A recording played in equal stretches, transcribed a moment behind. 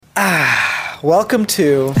Welcome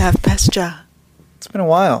to Half Past Ja. It's been a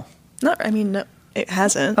while. No, it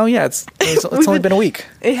hasn't. Oh yeah, it's only been a week.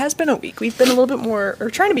 It has been a week. We've been a little bit more, or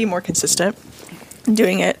trying to be more consistent,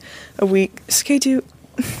 doing it a week. So K2,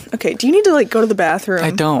 okay, do you need to go to the bathroom?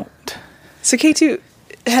 I don't. So K2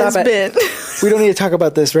 has been. We don't need to talk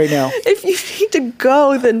about this right now. If you need to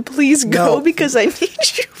go, then please go because I need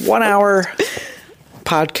you. 1 hour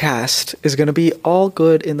podcast is going to be all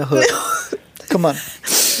good in the hood. Come on,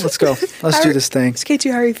 let's go. Let's do this thing. So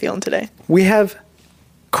K2, how are you feeling today? We have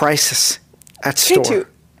crisis at store. K2,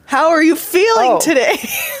 how are you feeling today?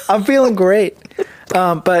 I'm feeling great,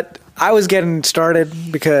 but I was getting started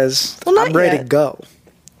because I'm ready to go.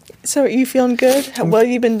 So are you feeling good? What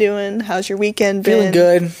have you been doing? How's your weekend been? Feeling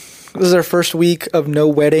good. This is our first week of no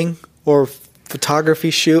wedding or photography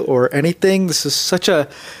shoot or anything. This is such a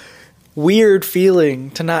weird feeling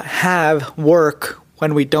to not have work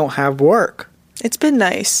when we don't have work. It's been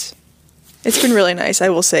nice. It's been really nice, I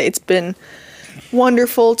will say. It's been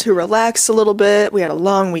wonderful to relax a little bit. We had a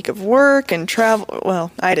long week of work and travel.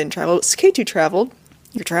 Well, I didn't travel. K2 traveled.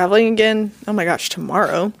 You're traveling again. Oh my gosh,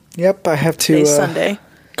 tomorrow. Yep, I have to Sunday.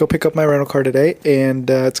 Go pick up my rental car today, and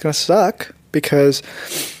it's going to suck because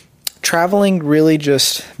traveling really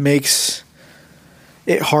just makes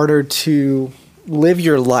it harder to live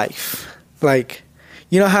your life. Like,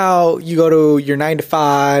 you know how you go to your 9 to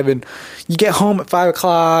 5 and you get home at 5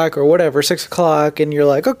 o'clock or whatever, 6 o'clock, and you're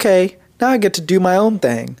like, okay, now I get to do my own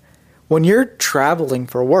thing. When you're traveling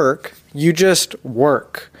for work, you just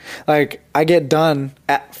work. Like, I get done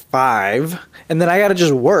at 5, and then I got to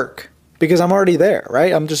just work because I'm already there,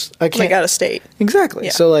 right? I can't. Out of state. Exactly.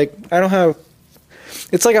 Yeah. So, I don't have,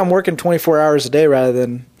 it's like I'm working 24 hours a day rather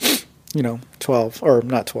than, 12, or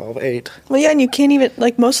not 12, 8. Well, yeah, and you can't even,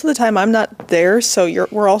 most of the time I'm not there, so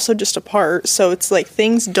we're also just apart, so it's like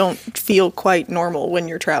things don't feel quite normal when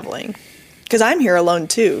you're traveling. Because I'm here alone,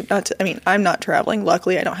 too. I'm not traveling.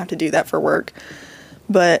 Luckily, I don't have to do that for work.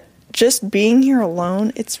 But just being here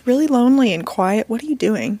alone, it's really lonely and quiet. What are you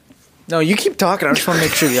doing? No, you keep talking. I just want to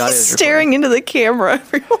make sure the audio is staring into the camera,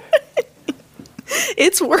 everyone.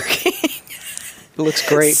 It's working. It looks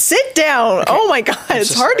great. Sit down. Okay. Oh my God.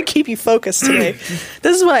 It's hard to keep you focused today.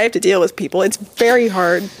 This is what I have to deal with, people. It's very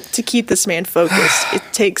hard to keep this man focused. It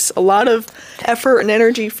takes a lot of effort and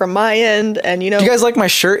energy from my end. And do you guys like my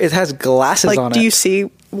shirt? It has glasses on it. Do you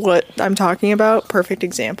see what I'm talking about? Perfect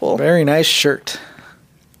example. Very nice shirt.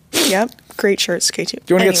 Yep. Great shirts, K2. Do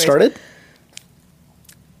you want to get started?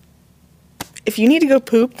 If you need to go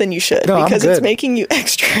poop, then you should. No, because I'm good. It's making you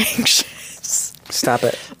extra anxious. Stop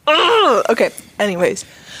it. Okay. Anyways,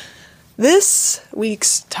 this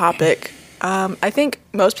week's topic, I think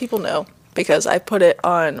most people know because I put it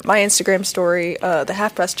on my Instagram story, the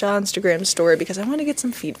Half Past Ja Instagram story, because I want to get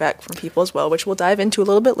some feedback from people as well, which we'll dive into a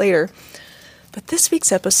little bit later. But this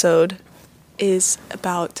week's episode is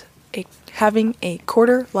about having a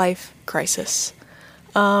quarter life crisis.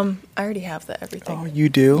 I already have everything. Oh, you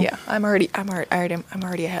do? Yeah, I'm already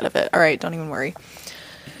ahead of it. All right, don't even worry.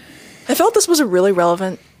 I felt this was a really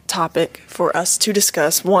relevant topic for us to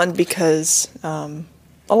discuss. One, because a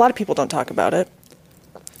lot of people don't talk about it,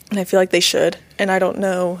 and I feel like they should. And I don't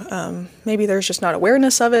know, maybe there's just not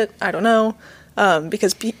awareness of it. I don't know,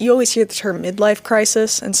 because you always hear the term midlife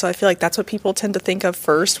crisis, and so I feel like that's what people tend to think of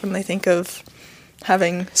first when they think of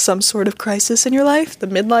having some sort of crisis in your life. The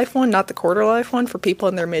midlife one, not the quarter life one for people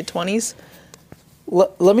in their mid-20s.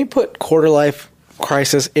 Let me put quarter life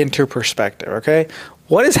crisis into perspective, okay?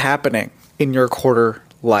 What is happening in your quarter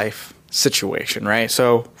life situation, right?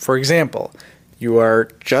 So, for example, you are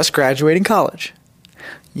just graduating college.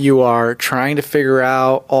 You are trying to figure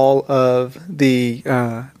out all of the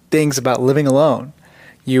things about living alone.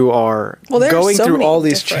 You are going through all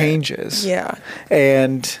these changes. Yeah.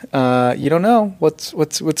 And you don't know what's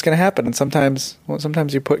going to happen. And sometimes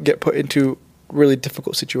you get put into really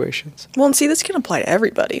difficult situations. Well, and see, this can apply to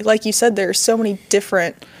everybody. Like you said, there are so many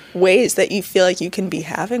different ways that you feel like you can be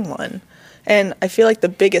having one. And I feel like the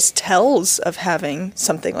biggest tells of having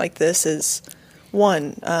something like this is,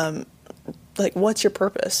 one, what's your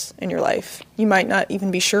purpose in your life? You might not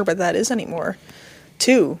even be sure what that is anymore.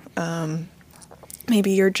 Two,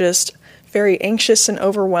 maybe you're just very anxious and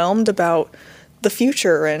overwhelmed about the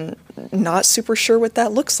future and not super sure what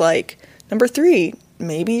that looks like. Number three,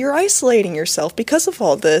 maybe you're isolating yourself because of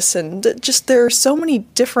all this, and just there are so many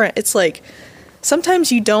different, it's like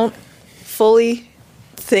sometimes you don't fully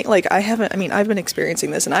think, I've been experiencing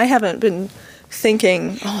this, and I haven't been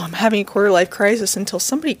thinking, I'm having a quarter life crisis until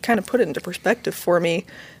somebody kind of put it into perspective for me.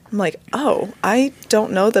 I'm like, I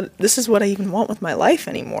don't know that this is what I even want with my life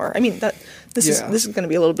anymore. I mean, this is going to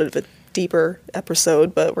be a little bit of a deeper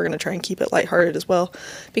episode, but we're going to try and keep it lighthearted as well,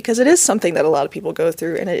 because it is something that a lot of people go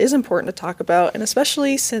through, and it is important to talk about, and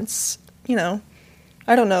especially since,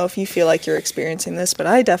 I don't know if you feel like you're experiencing this, but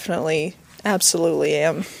I definitely, absolutely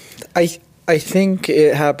am. I think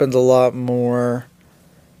it happens a lot more.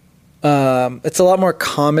 It's a lot more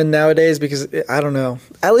common nowadays because I don't know.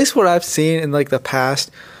 At least what I've seen in like the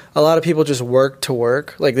past, a lot of people just work to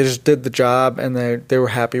work. Like they just did the job and they were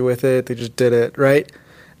happy with it. They just did it, right?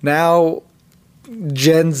 Now,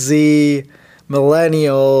 Gen Z,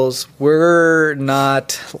 millennials, we're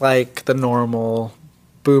not like the normal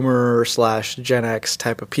boomer / Gen X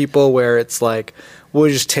type of people where it's like, we'll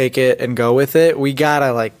just take it and go with it. We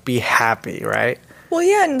gotta like be happy, right? Well,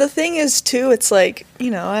 yeah, and the thing is too, it's like,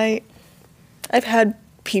 I've had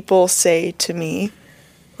people say to me,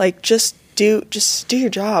 like, just do your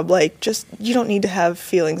job. Like, you don't need to have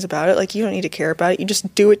feelings about it. Like, you don't need to care about it. You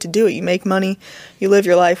just do it to do it. You make money, you live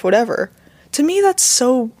your life, whatever. To me, that's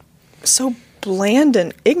so bland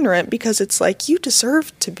and ignorant, because it's like, you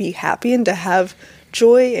deserve to be happy and to have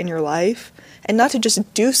joy in your life and not to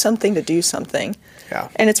just do something to do something. Yeah.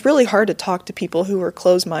 And it's really hard to talk to people who are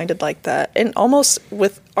closed-minded like that. And almost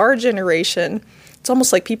with our generation, it's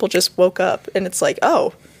almost like people just woke up and it's like,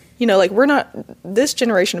 oh, like this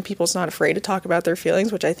generation of people is not afraid to talk about their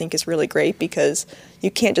feelings, which I think is really great, because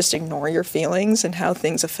you can't just ignore your feelings and how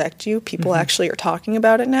things affect you. People actually are talking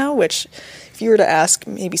about it now, which if you were to ask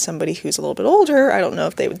maybe somebody who's a little bit older, I don't know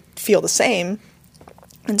if they would feel the same.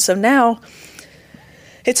 And so now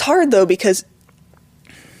it's hard though, because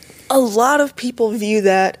a lot of people view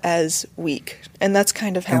that as weak. And that's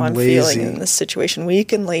kind of how I'm feeling in this situation.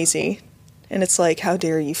 Weak and lazy. And it's like, how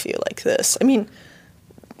dare you feel like this? I mean,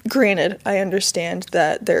 granted, I understand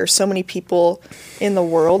that there are so many people in the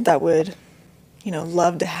world that would,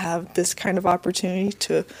 love to have this kind of opportunity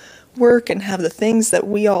to work and have the things that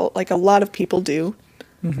we all, like a lot of people do.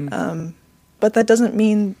 But that doesn't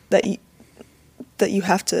mean that you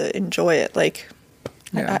have to enjoy it. Like,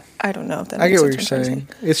 yeah. I don't know if that makes sense. I get what you're saying.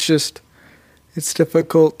 It's just, it's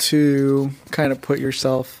difficult to kind of put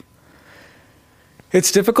yourself,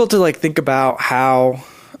 it's difficult to like think about how,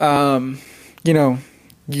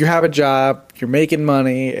 you have a job, you're making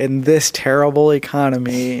money in this terrible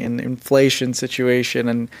economy and inflation situation.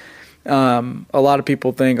 And a lot of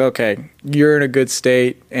people think, okay, you're in a good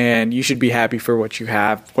state and you should be happy for what you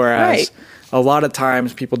have. Whereas a lot of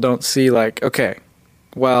times people don't see like, okay,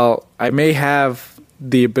 well, I may have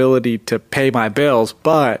the ability to pay my bills,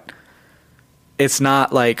 but it's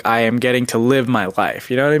not like I am getting to live my life.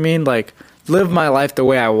 You know what I mean? Like, live my life the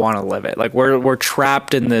way I want to live it. Like, we're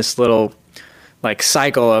trapped in this little like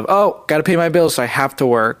cycle of, oh, got to pay my bills, so I have to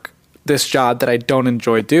work this job that I don't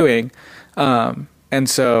enjoy doing. And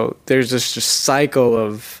so there's this just cycle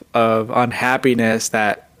of unhappiness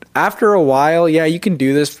that after a while, yeah, you can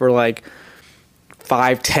do this for like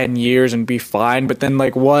 5-10 years and be fine, but then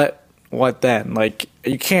like what then? Like,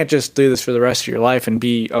 you can't just do this for the rest of your life and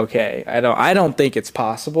be okay. I don't think it's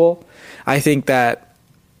possible. I think that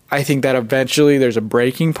eventually there's a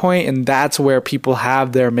breaking point, and that's where people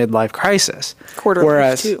have their midlife crisis.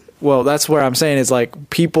 Whereas, well, that's where I'm saying is like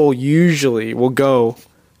people usually will go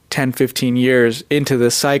 10, 15 years into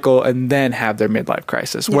this cycle and then have their midlife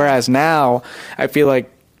crisis. Yeah. Whereas now I feel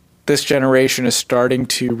like this generation is starting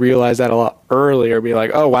to realize that a lot earlier, be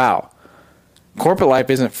like, oh, wow, corporate life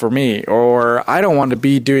isn't for me, or I don't want to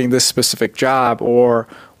be doing this specific job, or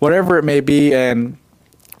whatever it may be. And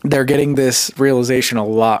they're getting this realization a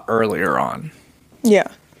lot earlier on. Yeah.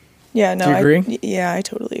 Yeah, no. Do you agree? I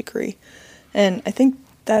totally agree. And I think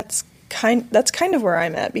that's kind of where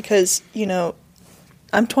I'm at, because,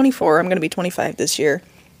 I'm 24, I'm going to be 25 this year.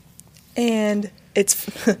 And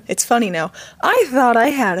it's funny now. I thought I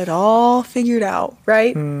had it all figured out,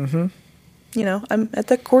 right? Mm-hmm. I'm at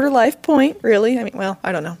the quarter life point, really. I mean, well,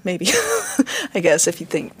 I don't know, maybe. I guess if you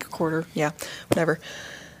think quarter, yeah, whatever.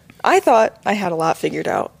 I thought I had a lot figured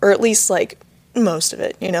out, or at least like most of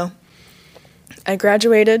it, I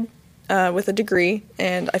graduated with a degree,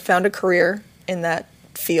 and I found a career in that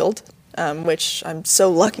field, which I'm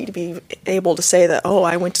so lucky to be able to say that, oh,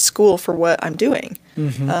 I went to school for what I'm doing.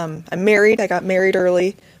 Mm-hmm. I'm married. I got married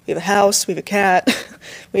early. We have a house. We have a cat.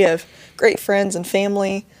 We have great friends and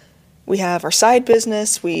family. We have our side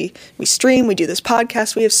business. We stream. We do this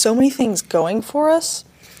podcast. We have so many things going for us.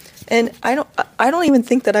 And I don't even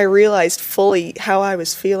think that I realized fully how I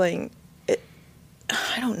was feeling.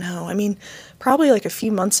 I don't know. I mean, probably like a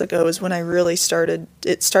few months ago is when I really started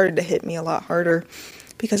to hit me a lot harder,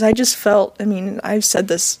 because I just felt, I mean, I've said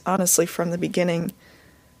this honestly from the beginning,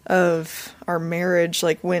 of our marriage,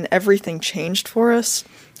 like when everything changed for us,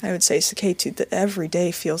 I would say, Saketu, that every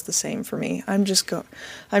day feels the same for me. I'm just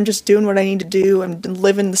doing what I need to do. I'm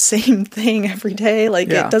living the same thing every day. Like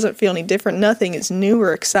Yeah. it doesn't feel any different. Nothing is new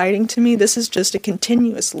or exciting to me. This is just a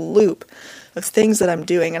continuous loop of things that I'm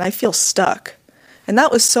doing, and I feel stuck. And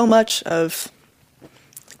that was so much of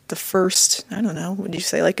the first, I don't know, would you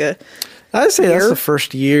say like I'd say that's year? the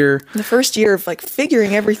first year. the first year of like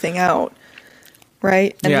figuring everything out,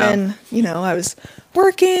 right? And Yeah. then, I was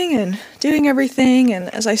working and doing everything,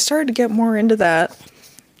 and as I started to get more into that,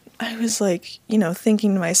 I was like,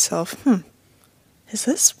 thinking to myself, is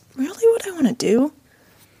this really what I want to do?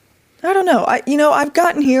 I don't know. I've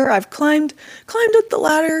gotten here. I've climbed up the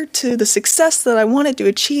ladder to the success that I wanted to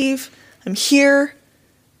achieve. I'm here.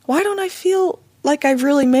 Why don't I feel like I've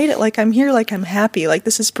really made it? Like I'm here, like I'm happy, like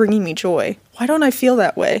this is bringing me joy. Why don't I feel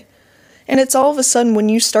that way? And it's all of a sudden when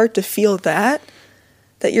you start to feel that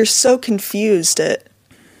you're so confused at,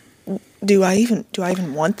 do I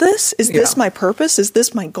even want this? Is this Yeah. my purpose? Is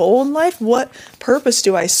this my goal in life? What purpose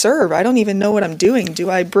do I serve? I don't even know what I'm doing.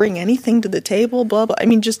 Do I bring anything to the table? Blah, blah. I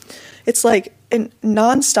mean, it's like a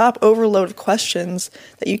nonstop overload of questions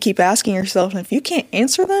that you keep asking yourself. And if you can't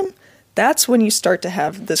answer them, that's when you start to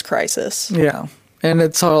have this crisis. Yeah. And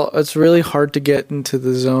it's really hard to get into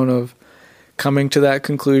the zone of coming to that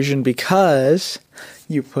conclusion because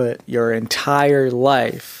you put your entire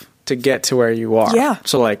life to get to where you are. Yeah.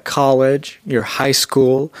 So like college, your high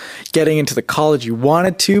school, getting into the college you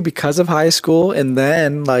wanted to because of high school, and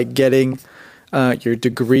then like getting your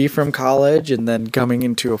degree from college and then coming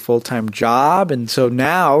into a full-time job. And so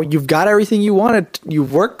now you've got everything you wanted.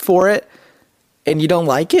 You've worked for it and you don't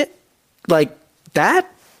like it. Like that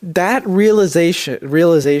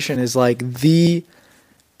realization is like the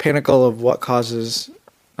pinnacle of what causes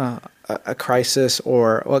a crisis,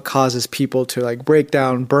 or what causes people to like break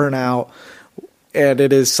down, burn out. And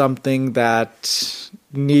it is something that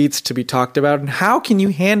needs to be talked about. And how can you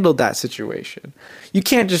handle that situation? You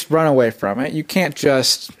can't just run away from it. You can't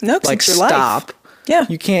just No, 'cause like it's your life. stop. Yeah.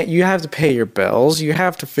 You have to pay your bills. You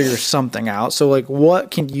have to figure something out. So like,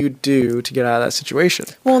 what can you do to get out of that situation?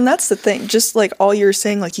 Well, and that's the thing. Just like all you're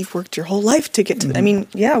saying, like you've worked your whole life to get to. I mean,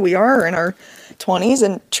 yeah, we are in our 20s,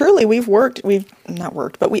 and truly, we've not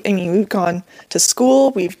worked, but we've gone to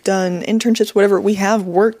school, we've done internships, whatever. We have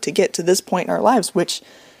worked to get to this point in our lives, which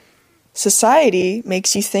society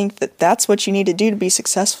makes you think that that's what you need to do to be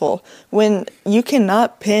successful, when you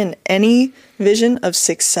cannot pin any vision of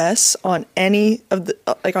success on any of the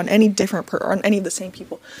on any on any of the same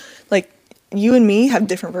people. Like you and me have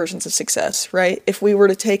different versions of success, right? If we were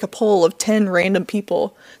to take a poll of 10 random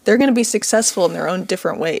people, they're going to be successful in their own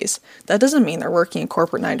different ways. That doesn't mean they're working a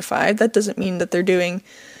corporate 9 to 5. That doesn't mean that they're doing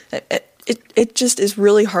it just is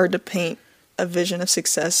really hard to paint a vision of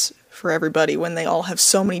success for everybody when they all have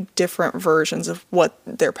so many different versions of what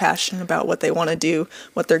they're passionate about, what they want to do,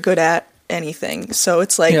 what they're good at, anything. So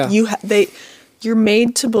it's like you're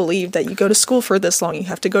made to believe that you go to school for this long, you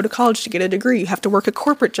have to go to college to get a degree, you have to work a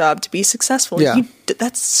corporate job to be successful. Yeah.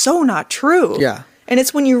 That's so not true. Yeah. And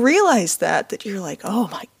it's when you realize that you're like, oh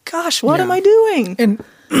my gosh, what Yeah. am I doing? And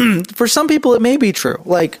for some people, it may be true.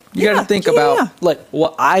 Like, you got to think about, like,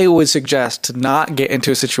 what I would suggest to not get into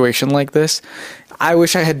a situation like this. I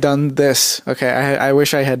wish I had done this. Okay, I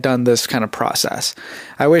wish I had done this kind of process.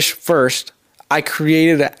 I wish first I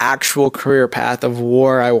created an actual career path of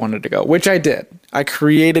where I wanted to go, which I did. I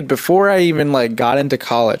created before I even like got into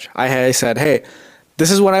college. I said, hey, this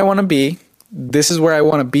is what I want to be. This is where I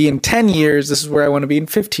want to be in 10 years. This is where I want to be in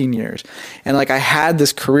 15 years. And like I had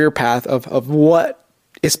this career path of what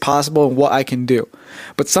is possible and what I can do.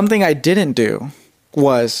 But something I didn't do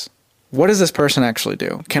was, what does this person actually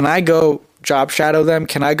do? Can I go job shadow them?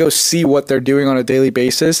 Can I go see what they're doing on a daily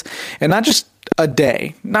basis? And not just a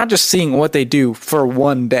day, not just seeing what they do for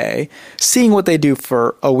one day, seeing what they do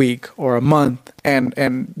for a week or a month,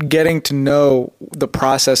 and getting to know the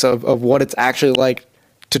process of what it's actually like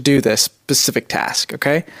to do this specific task.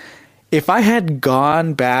 Okay. If I had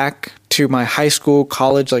gone back to my high school,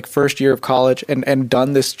 college, like first year of college, and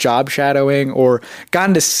done this job shadowing or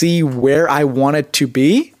gotten to see where I wanted to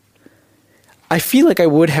be, I feel like I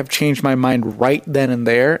would have changed my mind right then and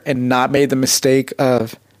there and not made the mistake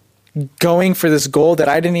of going for this goal that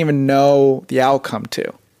I didn't even know the outcome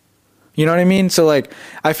to. You know what I mean? So like,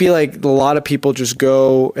 I feel like a lot of people just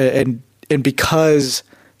go and because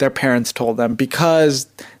their parents told them, because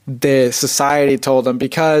the society told them,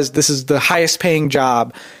 because this is the highest paying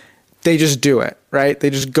job, they just do it, right? They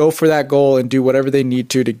just go for that goal and do whatever they need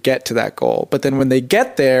to get to that goal. But then when they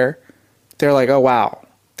get there, they're like, oh, wow,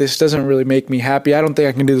 this doesn't really make me happy. I don't think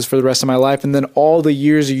I can do this for the rest of my life. And then all the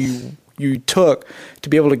years you took to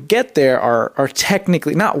be able to get there are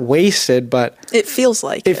technically not wasted, but it feels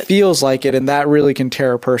like it. It feels like it, and that really can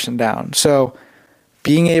tear a person down. So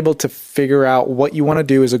being able to figure out what you want to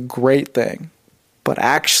do is a great thing, but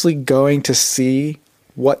actually going to see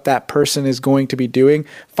what that person is going to be doing,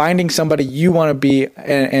 finding somebody you want to be,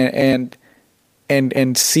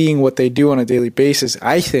 and seeing what they do on a daily basis,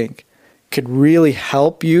 I think could really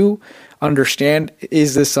help you understand,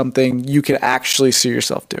 is this something you could actually see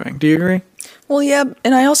yourself doing? Do you agree? Well, yeah,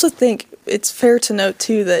 and I also think it's fair to note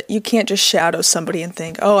too that you can't just shadow somebody and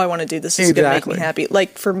think, oh, I want to do this, it's going to make me happy.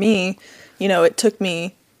 Like for me, it took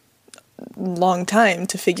me a long time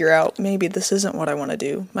to figure out maybe this isn't what I want to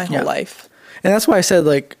do my whole life. And that's why I said,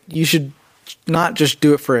 like, you should not just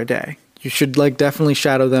do it for a day. You should, like, definitely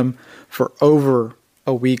shadow them for over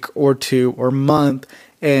a week or two or month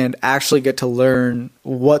and actually get to learn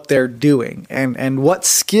what they're doing and what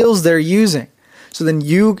skills they're using. So then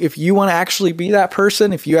if you want to actually be that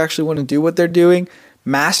person, if you actually want to do what they're doing,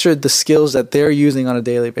 master the skills that they're using on a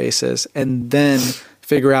daily basis, and then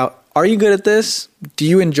figure out, are you good at this? Do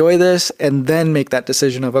you enjoy this? And then make that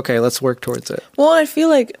decision of, okay, let's work towards it. Well, I feel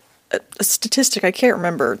like a statistic, I can't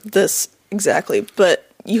remember this exactly, but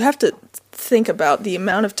you have to think about the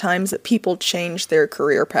amount of times that people change their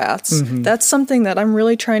career paths. Mm-hmm. That's something that I'm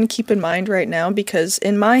really trying to keep in mind right now, because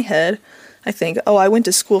in my head, I think, oh, I went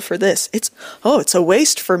to school for this. It's a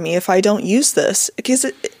waste for me if I don't use this, because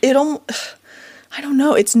I don't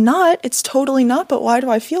know. It's totally not, but why do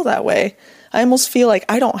I feel that way? I almost feel like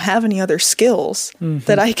I don't have any other skills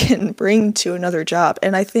that I can bring to another job.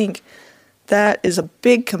 And I think that is a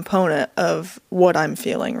big component of what I'm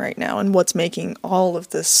feeling right now and what's making all of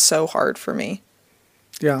this so hard for me.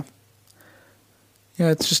 Yeah. Yeah,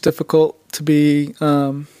 it's just difficult to be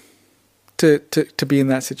to be in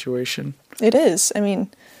that situation. It is. I mean,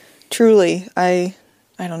 truly, I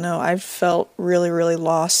don't know. I've felt really, really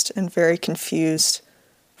lost and very confused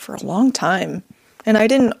for a long time. And I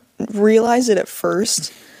didn't realize it at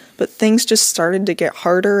first, but things just started to get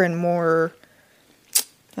harder and more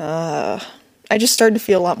I just started to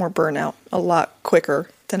feel a lot more burnout a lot quicker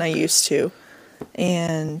than I used to,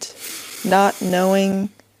 and not knowing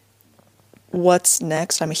what's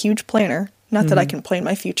next. I'm a huge planner. Not that I can plan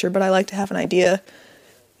my future, but I like to have an idea.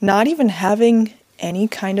 Not even having any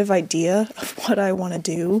kind of idea of what I want to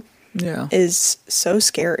do is so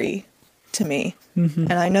scary to me. Mm-hmm.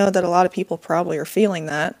 And I know that a lot of people probably are feeling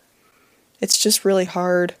that. It's just really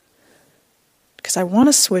hard because I want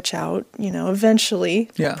to switch out, eventually,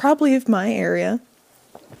 probably of my area.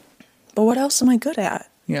 But what else am I good at?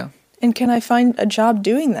 Yeah. And can I find a job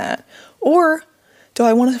doing that? Or do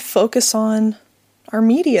I want to focus on our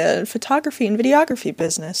media and photography and videography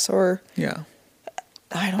business? Or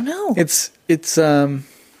I don't know. It's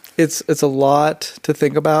a lot to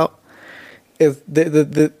think about.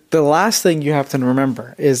 The last thing you have to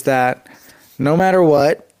remember is that no matter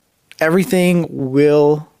what, everything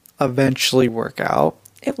will eventually work out.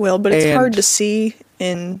 It will, but it's hard to see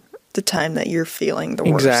in the time that you're feeling the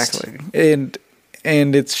worst. Exactly.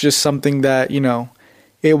 And it's just something that,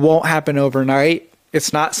 it won't happen overnight.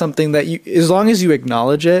 It's not something that as long as you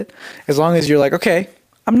acknowledge it, as long as you're like, okay,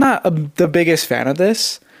 I'm not the biggest fan of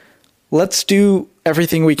this. Let's do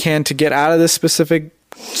everything we can to get out of this specific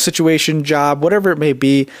situation, job, whatever it may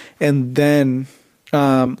be. And then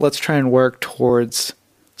let's try and work towards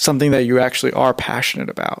something that you actually are passionate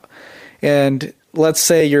about. And let's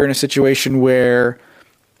say you're in a situation where,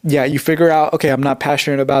 you figure out, okay, I'm not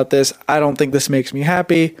passionate about this. I don't think this makes me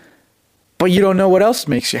happy, but you don't know what else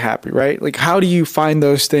makes you happy, right? Like, how do you find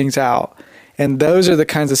those things out? And those are the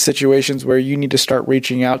kinds of situations where you need to start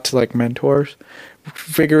reaching out to like mentors,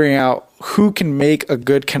 figuring out who can make a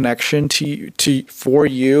good connection for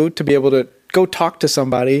you to be able to go talk to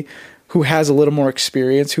somebody who has a little more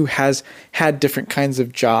experience, who has had different kinds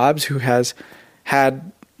of jobs, who has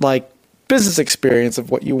had like business experience of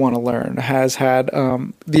what you want to learn, has had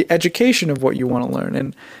the education of what you want to learn.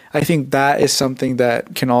 And I think that is something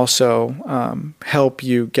that can also help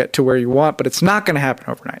you get to where you want, but it's not going to happen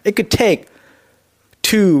overnight. It could take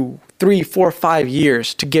 2, 3, 4, 5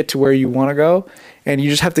 years to get to where you want to go. And you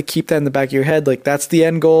just have to keep that in the back of your head. Like, that's the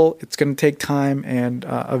end goal. It's going to take time, and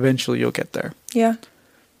eventually you'll get there. Yeah.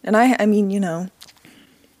 And I mean,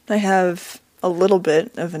 I have a little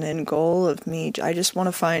bit of an end goal of me. I just want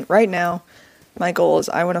to find, right now, my goal is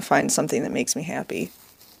I want to find something that makes me happy,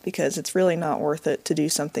 because it's really not worth it to do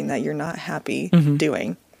something that you're not happy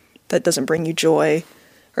doing, that doesn't bring you joy,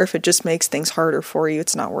 or if it just makes things harder for you,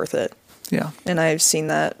 it's not worth it. Yeah. And I've seen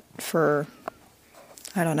that for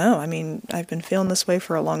I don't know. I mean, I've been feeling this way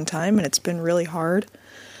for a long time, and it's been really hard.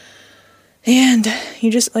 And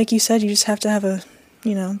you just, like you said, you just have to have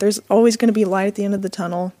there's always going to be light at the end of the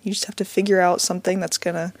tunnel. You just have to figure out something that's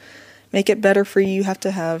going to make it better for you. You have to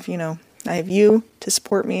have, I have you to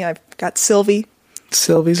support me. I've got Sylvie.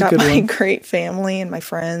 Sylvie's got a good my one. great family and my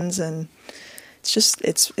friends, and it's just,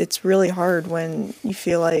 it's really hard when you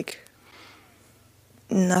feel like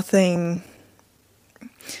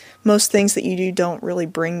most things that you do don't really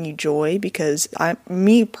bring you joy, because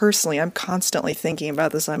me personally, I'm constantly thinking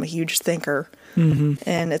about this. I'm a huge thinker,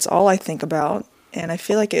 and it's all I think about. And I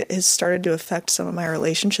feel like it has started to affect some of my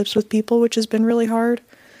relationships with people, which has been really hard.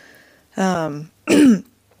 Sorry,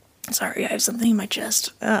 I have something in my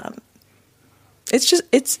chest. It's just,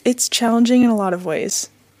 it's challenging in a lot of ways.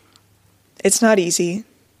 It's not easy.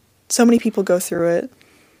 So many people go through it.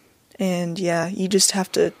 And yeah, you just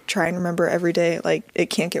have to try and remember every day, like, it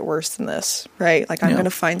can't get worse than this, right? Like, I'm going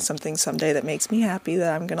to find something someday that makes me happy,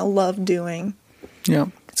 that I'm going to love doing. Yeah.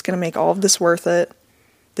 It's going to make all of this worth it.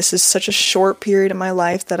 This is such a short period of my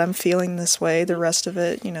life that I'm feeling this way. The rest of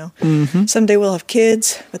it, someday we'll have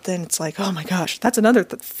kids, but then it's like, oh my gosh, that's another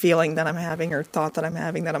feeling that I'm having, or thought that I'm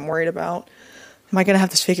having, that I'm worried about. Am I going to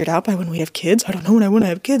have this figured out by when we have kids? I don't know when I want to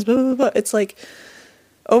have kids, blah, blah, blah. It's like,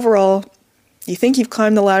 overall, you think you've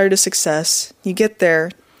climbed the ladder to success, you get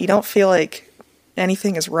there, you don't feel like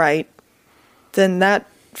anything is right, then that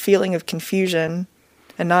feeling of confusion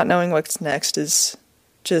and not knowing what's next is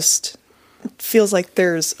just, feels like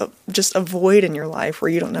there's just a void in your life where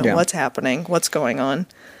you don't know what's happening, what's going on.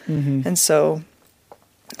 And so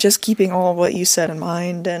just keeping all of what you said in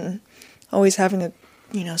mind, and always having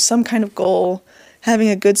some kind of goal, having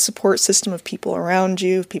a good support system of people around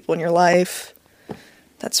you, people in your life.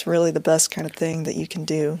 That's really the best kind of thing that you can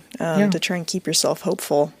do, to try and keep yourself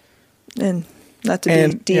hopeful. And not to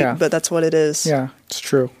be deep, but that's what it is. Yeah, it's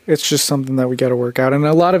true. It's just something that we got to work out. And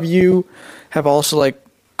a lot of you have also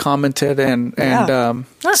commented and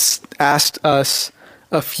asked us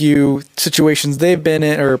a few situations they've been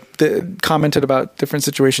in, or commented about different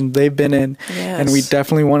situations they've been in. Yes. And we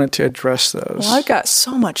definitely wanted to address those. Well, I've got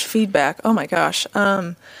so much feedback. Oh my gosh.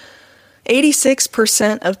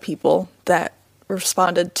 86% of people that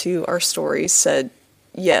responded to our stories said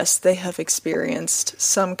yes, they have experienced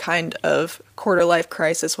some kind of quarter life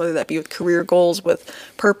crisis, whether that be with career goals, with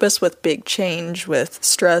purpose, with big change, with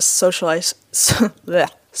stress, social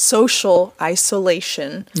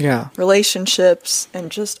isolation, relationships,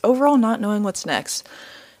 and just overall not knowing what's next.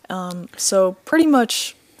 So pretty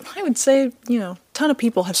much, I would say, a ton of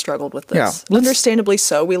people have struggled with this. Yeah, understandably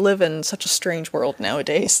so. We live in such a strange world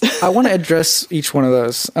nowadays. I want to address each one of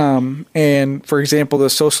those. And for example, the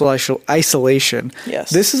social isolation.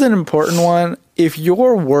 Yes. This is an important one. If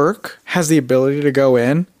your work has the ability to go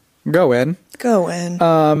in. Go in.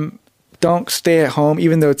 Don't stay at home,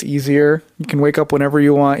 even though it's easier. You can wake up whenever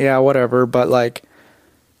you want. Yeah, whatever. But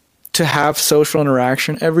to have social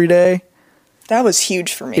interaction every day. That was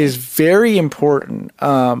huge for me. Is very important.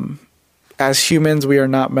 As humans, we are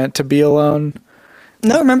not meant to be alone.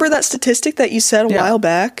 No, remember that statistic that you said a while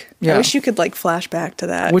back? Yeah. I wish you could flash back to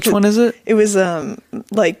that. Which one is it? It was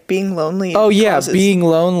being lonely. Oh yeah, being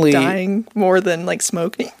lonely. Dying more than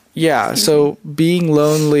smoking. Yeah, so being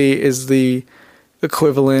lonely is the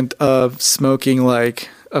equivalent of smoking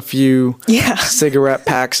a few cigarette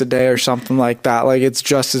packs a day or something like that. It's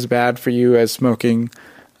just as bad for you as smoking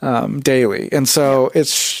daily. And so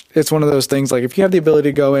it's one of those things, if you have the ability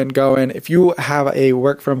to go in. If you have a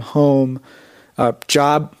work from home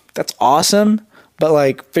job, that's awesome.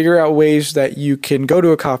 But figure out ways that you can go to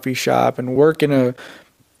a coffee shop and work in a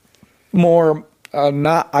more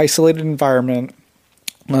not isolated environment.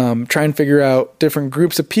 Try and figure out different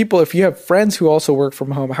groups of people. If you have friends who also work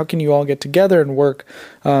from home, how can you all get together and work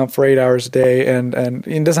for 8 hours a day? And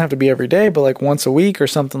it doesn't have to be every day, but once a week or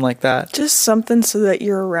something like that. Just something so that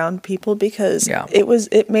you're around people, because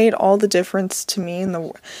it made all the difference to me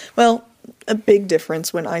a big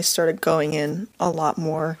difference when I started going in a lot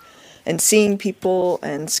more and seeing people.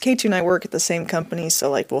 And K2 and I work at the same company,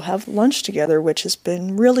 so we'll have lunch together, which has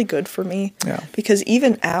been really good for me. Yeah. Because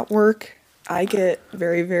even at work, I get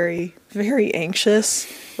very, very, very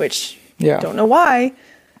anxious, which don't know why.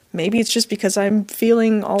 Maybe it's just because I'm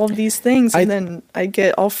feeling all of these things, and then I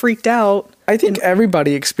get all freaked out. I think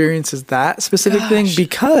everybody experiences that specific thing,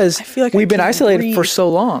 because I feel we've been isolated for so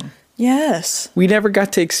long. Yes. We never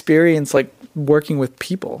got to experience working with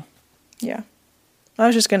people. Yeah. I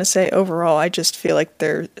was just going to say, overall, I just feel like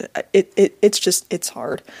it's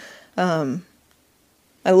hard. I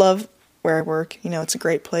love where I work, it's a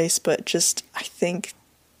great place, but I think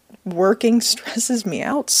working stresses me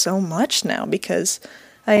out so much now because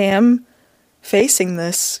I am facing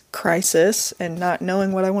this crisis and not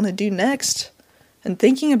knowing what I want to do next. And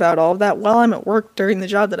thinking about all of that while I'm at work during the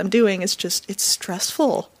job that I'm doing, it's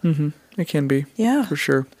stressful. Mm-hmm. It can be. Yeah. For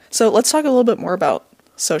sure. So let's talk a little bit more about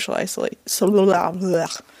social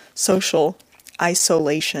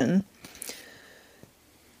isolation.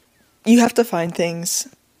 You have to find things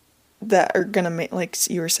that are going to make, like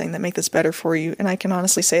you were saying, that make this better for you. And I can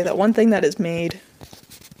honestly say that one thing that has made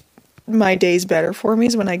my days better for me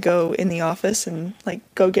is when I go in the office and like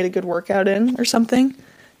go get a good workout in or something.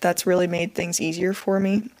 That's really made things easier for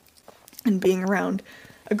me. And being around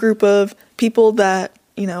a group of people that,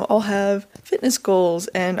 you know, all have fitness goals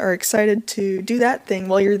and are excited to do that thing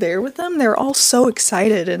while you're there with them. They're all so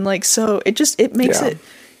excited and like, so it makes it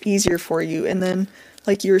easier for you. And then,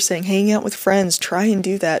 like you were saying, hanging out with friends, try and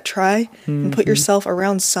do that. Try and put yourself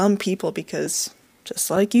around some people because just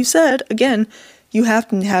like you said, again, you have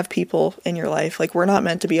to have people in your life. Like, we're not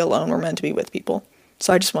meant to be alone. We're meant to be with people.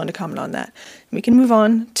 So I just wanted to comment on that. We can move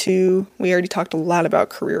on to, we already talked a lot about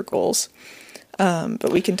career goals,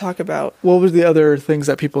 but we can talk about... What was the other things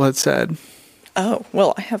that people had said? Oh,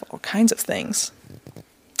 well, I have all kinds of things.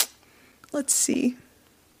 Let's see.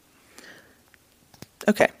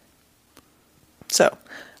 Okay. So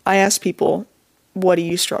I asked people, what do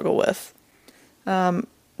you struggle with?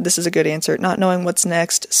 This is a good answer. Not knowing what's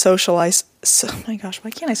next. Oh my gosh, why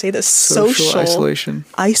can't I say this? Social isolation.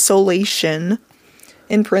 Isolation.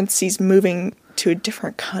 In parentheses, moving to a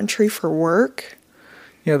different country for work.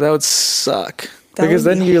 Yeah, that would suck. That because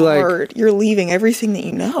would then be you're hard. Like, you're leaving everything that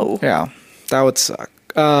you know. Yeah, that would suck.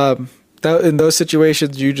 In those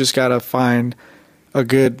situations, you just gotta find a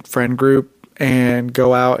good friend group and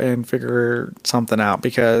go out and figure something out,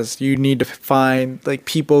 because you need to find like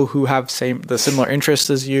people who have the similar interests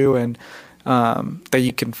as you, and that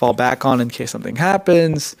you can fall back on in case something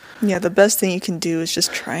happens. Yeah, the best thing you can do is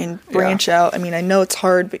just try and branch out. I mean, I know it's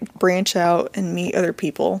hard, but branch out and meet other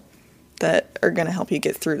people that are going to help you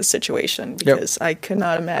get through the situation, because I could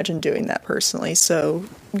not imagine doing that personally. So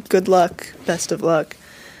good luck. Best of luck.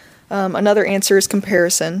 Another answer is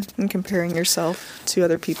comparison, and comparing yourself to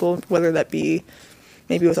other people, whether that be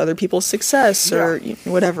maybe with other people's success or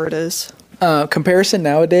whatever it is. Comparison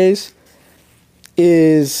nowadays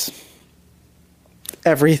is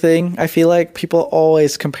everything. I feel like people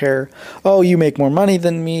always compare. Oh, you make more money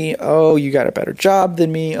than me. Oh, you got a better job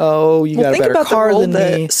than me. Oh, you got a better car than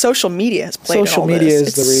me. Social media has played Social media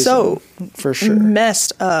is the reason, so for sure,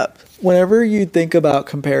 messed up. Whenever you think about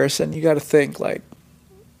comparison, you got to think like,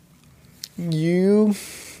 you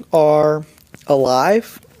are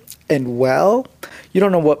alive and well. You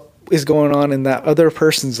don't know what is going on in that other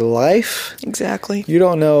person's life. Exactly. You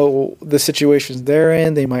don't know the situations they're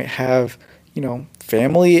in. They might have,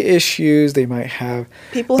 family issues. They might have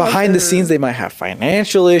people behind the scenes. They might have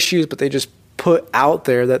financial issues, but they just put out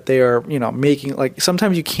there that they are, making, like,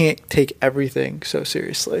 sometimes you can't take everything so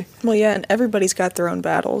seriously. Well, yeah, and everybody's got their own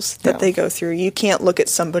battles that they go through. You can't look at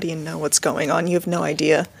somebody and know what's going on. You have no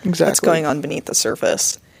idea what's going on beneath the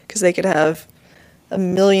surface, because they could have a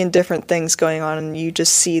million different things going on, and you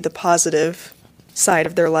just see the positive side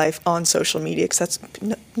of their life on social media, because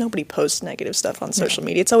nobody posts negative stuff on social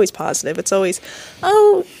media. It's always positive. It's always,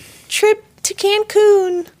 trip to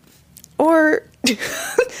Cancun, or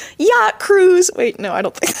yacht cruise. Wait, no, I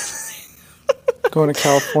don't think. Going to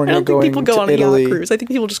California, I don't think people go on Italy. A yacht cruise. I think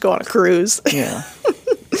people just go on a cruise. Yeah.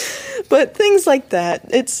 But things like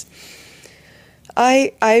that.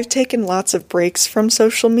 I've taken lots of breaks from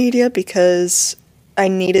social media because I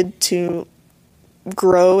needed to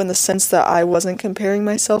grow, in the sense that I wasn't comparing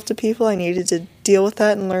myself to people. I needed to deal with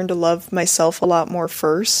that and learn to love myself a lot more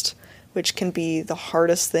first, which can be the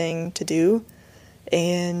hardest thing to do.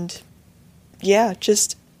 And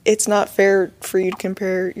it's not fair for you to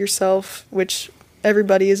compare yourself, which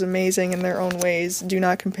everybody is amazing in their own ways. Do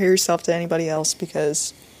not compare yourself to anybody else,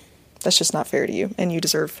 because that's just not fair to you, and you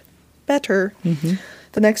deserve better. Mm-hmm.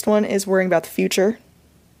 The next one is worrying about the future.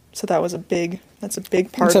 So that's a big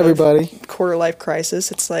part of quarter life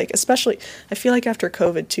crisis. It's like, especially, I feel like after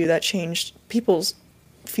COVID too, that changed. People's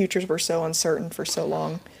futures were so uncertain for so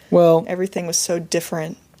long. Well, everything was so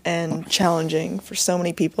different and challenging for so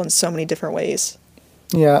many people in so many different ways.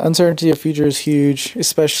 Yeah, uncertainty of future is huge,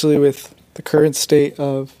 especially with the current state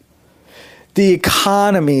of the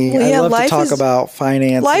economy. Well, yeah, I love to talk about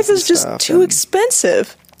finance. Life is just too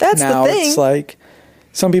expensive. That's the thing. Now it's like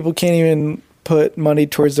some people can't even put money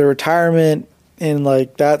towards their retirement, and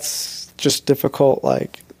like that's just difficult.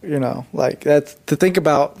 Like, that's to think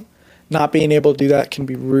about not being able to do that can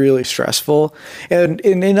be really stressful. And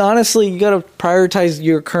honestly, you got to prioritize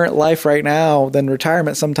your current life right now than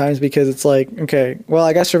retirement sometimes, because it's like, okay, well,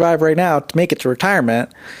 I got to survive right now to make it to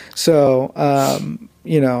retirement. So,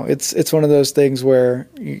 it's one of those things where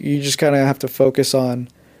you just kind of have to focus on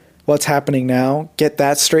what's happening now, get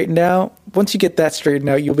that straightened out. Once you get that straightened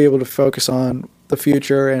out, you'll be able to focus on the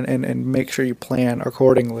future and make sure you plan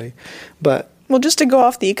accordingly. But well, just to go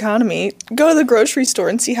off the economy, go to the grocery store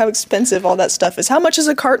and see how expensive all that stuff is. How much is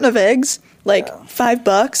a carton of eggs? Like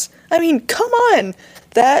 $5? I mean, come on.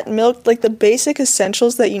 That milk, like the basic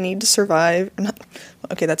essentials that you need to survive.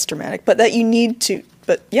 Okay, that's dramatic, but that you need to,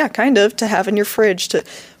 but yeah, kind of, to have in your fridge, to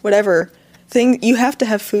whatever thing. You have to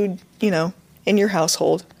have food, in your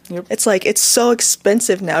household. Yep. It's like, it's so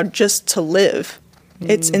expensive now just to live.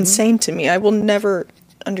 It's insane to me. I will never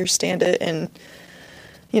understand it. And,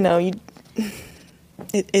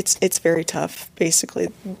 it's very tough. Basically,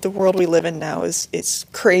 the world we live in now it's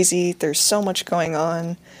crazy. There's so much going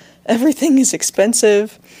on. Everything is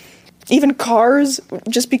expensive. Even cars,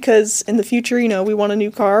 just because in the future, we want a new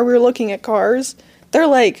car. We're looking at cars. They're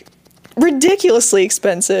like ridiculously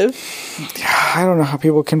expensive. I don't know how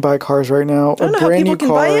people can buy cars right now. I don't know how people can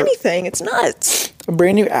buy anything. It's nuts. A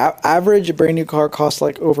brand new car costs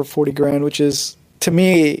like over $40,000, which is, to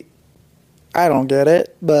me, I don't get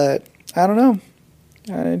it, but I don't know.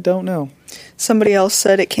 I don't know. Somebody else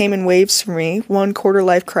said it came in waves for me, one quarter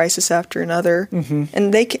life crisis after another. Mm-hmm.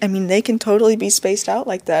 And they can totally be spaced out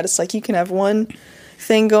like that. It's like you can have one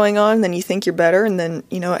thing going on, then you think you're better, and then,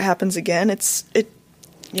 it happens again. It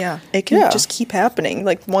can just keep happening.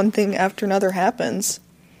 Like one thing after another happens.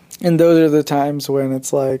 And those are the times when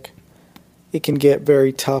it's like, it can get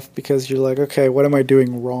very tough because you're like, okay, what am I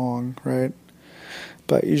doing wrong, right?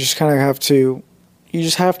 But you just kind of have to, you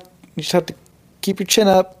just have to keep your chin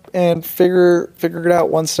up and figure it out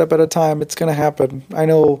one step at a time. It's going to happen. I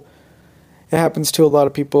know it happens to a lot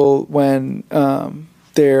of people when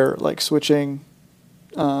they're like switching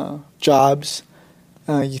jobs.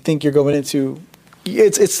 You think you're going into,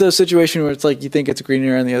 it's the situation where it's like you think it's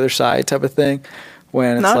greener on the other side type of thing.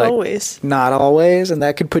 When it's not always, and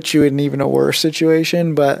that could put you in even a worse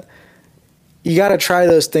situation. But you got to try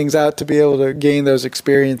those things out to be able to gain those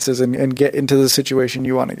experiences and get into the situation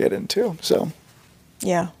you want to get into. So,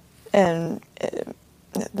 yeah, and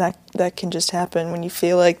that can just happen when you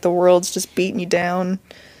feel like the world's just beating you down.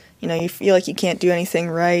 You feel like you can't do anything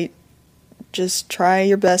right. Just try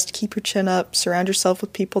your best to keep your chin up. Surround yourself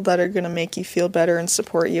with people that are going to make you feel better and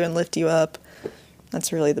support you and lift you up.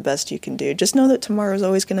 That's really the best you can do. Just know that tomorrow is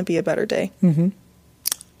always going to be a better day. Mm-hmm.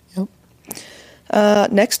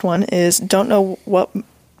 Yep. Next one is don't know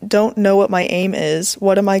what my aim is.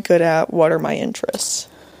 What am I good at? What are my interests?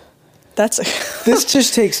 This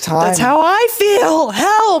just takes time. That's how I feel.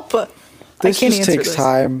 Help. This just takes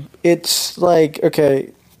time. It's like, okay,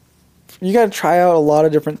 you got to try out a lot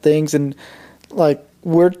of different things, and like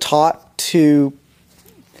in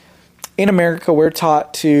America, we're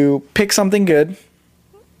taught to pick something good.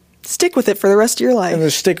 Stick with it for the rest of your life. And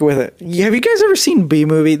just stick with it. Have you guys ever seen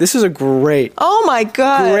B-Movie? This is a great... Oh my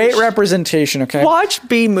God. Great representation, okay? Watch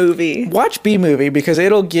B-Movie. Watch B-Movie because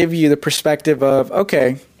it'll give you the perspective of,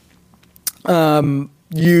 okay,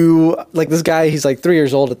 like this guy, he's like 3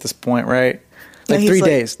 years old at this point, right? Like 3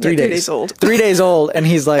 days. 3 days. 3 days old. 3 days old, and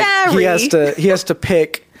he's like, he has to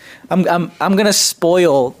pick... I'm gonna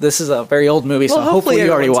spoil... This is a very old movie, so hopefully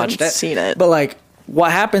you already watched it. Seen it. But like,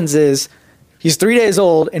 what happens is... He's 3 days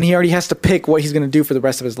old, and he already has to pick what he's going to do for the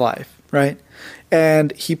rest of his life, right?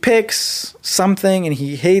 And he picks something, and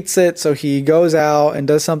he hates it, so he goes out and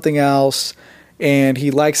does something else, and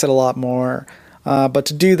he likes it a lot more. But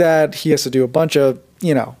to do that, he has to do a bunch of, he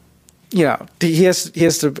has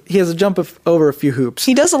to jump over a few hoops.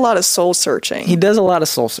 He does a lot of soul searching.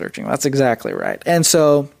 That's exactly right. And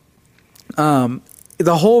so, the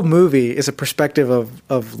whole movie is a perspective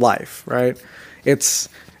of life, right?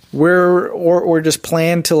 We're just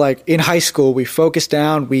planned to, like, in high school, we focus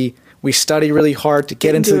down, we study really hard to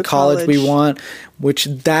get into the college we want, which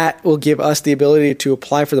that will give us the ability to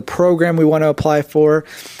apply for the program we want to apply for.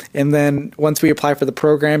 And then once we apply for the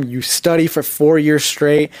program, you study for 4 years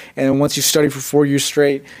straight. And then once you study for 4 years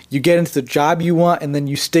straight, you get into the job you want, and then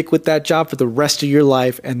you stick with that job for the rest of your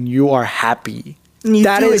life, and you are happy. And you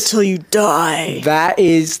do it till you die. That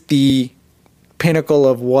is the pinnacle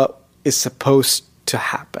of what is supposed to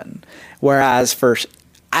happen. Whereas for,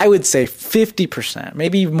 I would say 50%,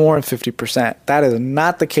 maybe more than 50%, that is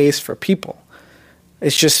not the case for people.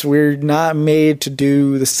 It's just we're not made to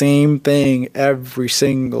do the same thing every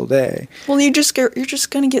single day. Well, you're just going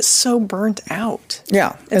to get so burnt out.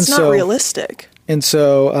 Yeah. It's not realistic. And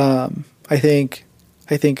so I think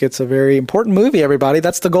it's a very important movie, everybody.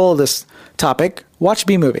 That's the goal of this topic. Watch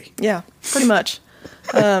B-movie. Yeah, pretty much.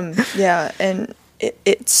 Yeah, and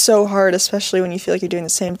it's so hard, especially when you feel like you're doing the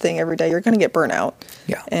same thing every day. You're going to get burnt out.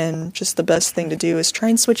 Yeah. And just the best thing to do is try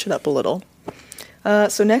and switch it up a little.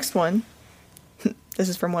 So next one, this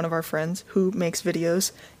is from one of our friends who makes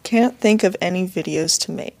videos. Can't think of any videos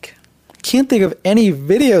to make. Can't think of any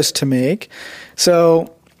videos to make.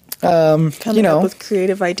 So, Coming up with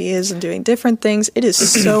creative ideas and doing different things, it is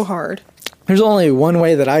so hard. There's only one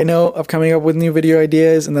way that I know of coming up with new video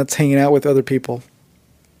ideas, and that's hanging out with other people.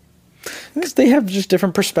 Because they have just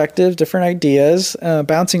different perspectives, different ideas,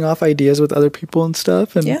 bouncing off ideas with other people and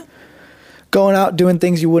stuff. And going out doing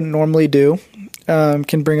things you wouldn't normally do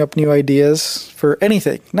can bring up new ideas for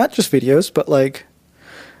anything. Not just videos, but like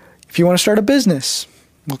if you want to start a business,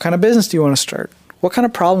 what kind of business do you want to start? What kind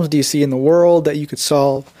of problems do you see in the world that you could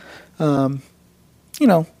solve?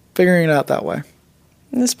 Figuring it out that way.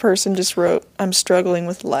 And this person just wrote, I'm struggling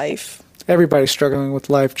with life. Everybody's struggling with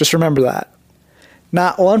life. Just remember that.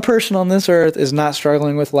 Not one person on this earth is not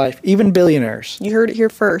struggling with life, even billionaires. You heard it here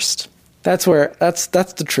first. That's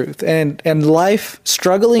the truth. And life,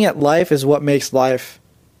 struggling at life is what makes life.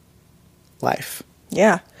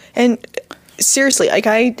 Yeah. And seriously, like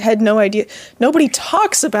I had no idea. Nobody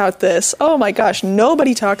talks about this. Oh my gosh,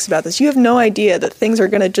 nobody talks about this. You have no idea that things are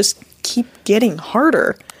going to just keep getting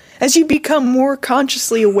harder as you become more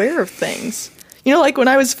consciously aware of things. Like when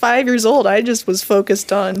I was 5 years old, I just was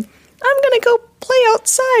focused on, I'm going to go play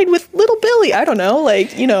outside with little Billy. I don't know.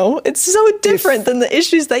 It's so different than the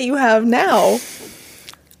issues that you have now.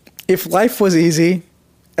 If life was easy,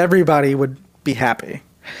 everybody would be happy.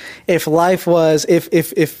 If life was,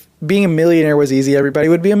 if being a millionaire was easy, everybody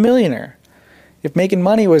would be a millionaire. If making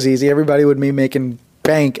money was easy, everybody would be making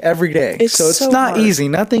bank every day. So it's not easy.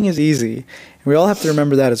 Nothing is easy. And we all have to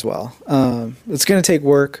remember that as well. It's going to take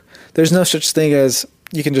work. There's no such thing as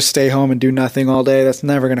you can just stay home and do nothing all day. That's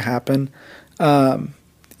never going to happen.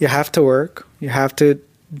 You have to work. You have to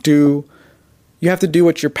do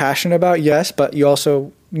what you're passionate about, yes, but you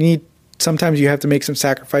also sometimes you have to make some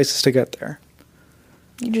sacrifices to get there.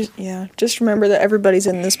 Just remember that everybody's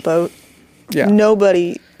in this boat. Yeah.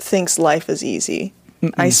 Nobody thinks life is easy.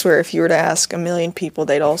 Mm-mm. I swear if you were to ask a million people,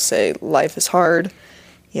 they'd all say life is hard.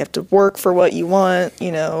 You have to work for what you want.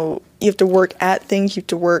 You have to work at things. You have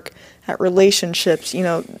to work at relationships.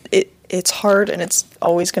 It's hard and it's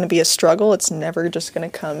always going to be a struggle. It's never just going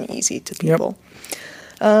to come easy to people.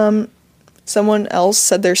 Yep. Someone else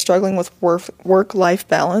said they're struggling with work-life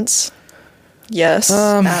balance. Yes,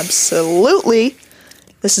 absolutely.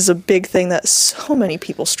 This is a big thing that so many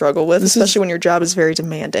people struggle with, especially when your job is very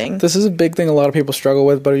demanding. This is a big thing a lot of people struggle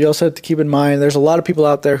with, but you also have to keep in mind there's a lot of people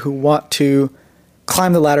out there who want to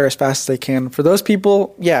climb the ladder as fast as they can. For those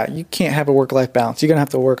people, you can't have a work-life balance. You're going to have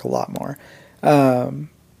to work a lot more.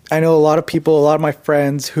 I know a lot of people, a lot of my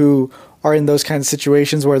friends who are in those kinds of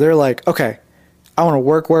situations where they're like, okay, I want to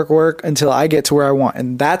work until I get to where I want.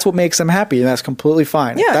 And that's what makes them happy, and that's completely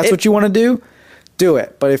fine. If that's what you want to do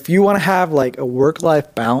it. But if you want to have like a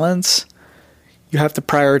work-life balance, you have to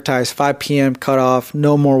prioritize 5 p.m. cutoff,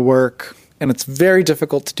 no more work. And it's very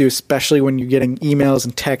difficult to do, especially when you're getting emails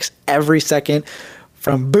and texts every second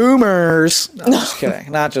from boomers. No, I'm just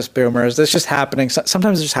kidding. Not just boomers. It's just happening.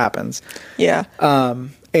 Sometimes it just happens. Yeah.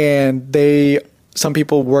 And some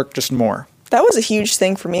people work just more. That was a huge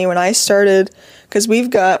thing for me when I started, because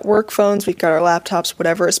we've got work phones, we've got our laptops,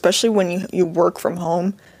 whatever, especially when you work from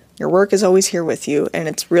home. Your work is always here with you, and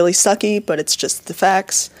it's really sucky, but it's just the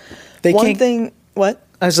facts. What?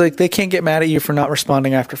 I was like, they can't get mad at you for not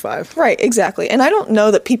responding after 5. Right, exactly. And I don't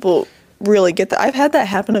know that people really get that. I've had that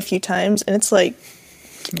happen a few times, and it's like,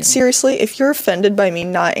 seriously, if you're offended by me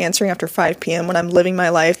not answering after 5 p.m. when I'm living my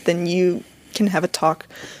life, then you can have a talk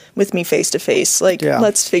with me face to face.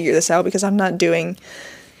 Let's figure this out, because I'm not doing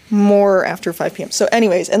more after 5 p.m. So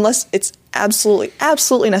anyways, unless it's absolutely,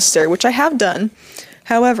 absolutely necessary, which I have done.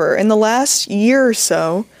 However, in the last year or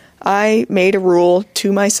so, I made a rule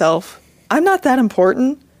to myself. I'm not that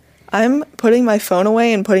important. I'm putting my phone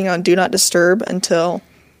away and putting on Do Not Disturb until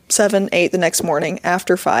 7, 8 the next morning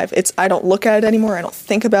after 5. I don't look at it anymore. I don't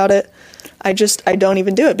think about it. I don't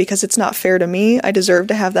even do it, because it's not fair to me. I deserve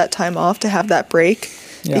to have that time off, to have that break,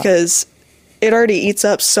 because it already eats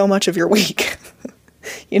up so much of your week.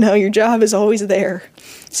 Your job is always there.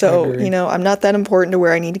 So, I'm not that important to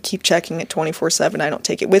where I need to keep checking it 24/7. I don't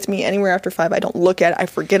take it with me anywhere after 5. I don't look at it. I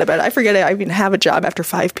forget about it. I forget I even have a job after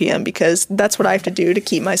 5 p.m. because that's what I have to do to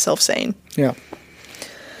keep myself sane. Yeah.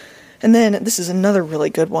 And then this is another really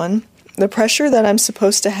good one. The pressure that I'm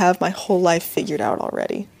supposed to have my whole life figured out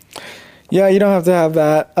already. Yeah, you don't have to have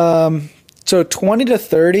that. So 20 to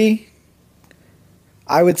 30,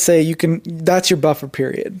 I would say that's your buffer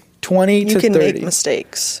period. 20 to 30. You can make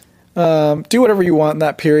mistakes. Do whatever you want in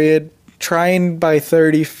that period. Try and by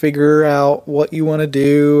 30 figure out what you want to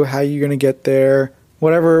do, how you're going to get there,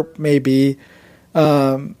 whatever it may be.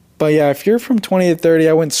 But yeah, if you're from 20 to 30,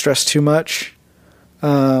 I wouldn't stress too much,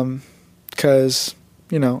 because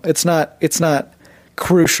it's not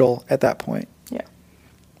crucial at that point. Yeah,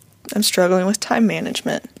 I'm struggling with time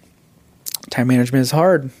management. Time management is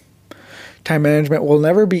hard. Time management will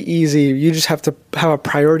never be easy. You just have to have a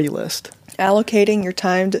priority list. Allocating your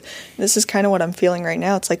time to, this is kind of what I'm feeling right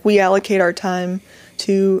now. It's like we allocate our time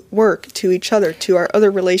to work, to each other, to our other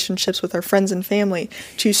relationships with our friends and family,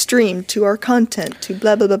 to stream, to our content, to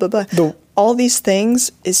blah, blah, blah, blah, blah. All these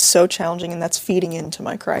things is so challenging, and that's feeding into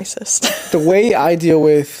my crisis. The way I deal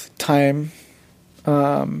with time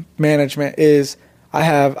management is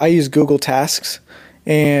I use Google Tasks,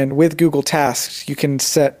 and with Google Tasks, you can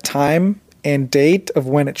set time and date of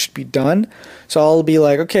when it should be done. So I'll be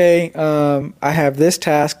like, okay, I have this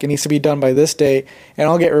task. It needs to be done by this date. And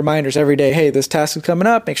I'll get reminders every day. Hey, this task is coming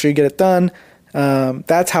up. Make sure you get it done.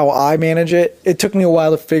 That's how I manage it. It took me a while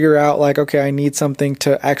to figure out, like, okay, I need something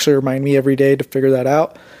to actually remind me every day to figure that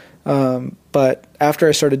out. But after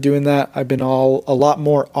I started doing that, I've been a lot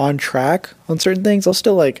more on track on certain things. I'll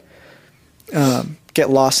still get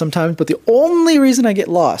lost sometimes. But the only reason I get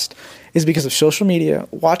lost is because of social media,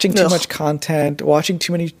 watching too much content, watching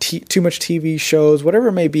too much TV shows, whatever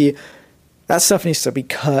it may be. That stuff needs to be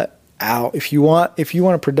cut out. If you want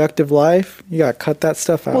a productive life, you gotta cut that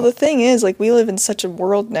stuff out. Well, the thing is, like, we live in such a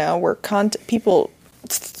world now where people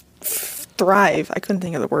thrive. I couldn't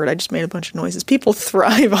think of the word. I just made a bunch of noises. People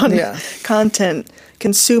thrive on content,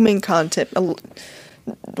 consuming content.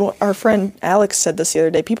 Our friend Alex said this the other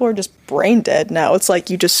day. People are just brain dead now. It's like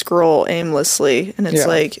you just scroll aimlessly, and it's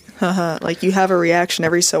like, like you have a reaction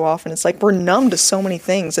every so often. It's like we're numb to so many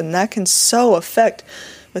things, and that can so affect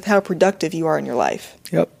with how productive you are in your life.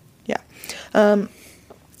 Yep. Yeah.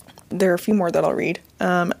 There are a few more that I'll read.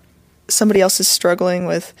 Somebody else is struggling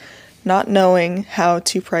with not knowing how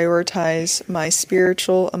to prioritize my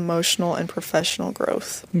spiritual, emotional, and professional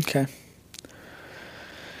growth. Okay.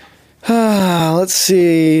 Let's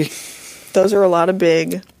see. Those are a lot of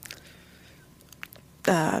big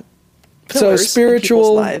pillars so spiritual in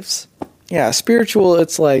people's lives. Yeah, spiritual,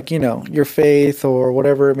 it's like, your faith or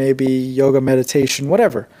whatever it may be, yoga, meditation,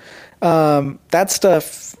 whatever. That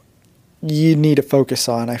stuff you need to focus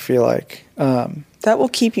on, I feel like. That will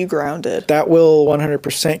keep you grounded. That will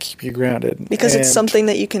 100% keep you grounded. Because it's something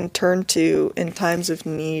that you can turn to in times of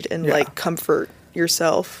need and comfort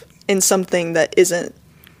yourself in something that isn't,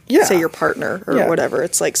 say, your partner or whatever.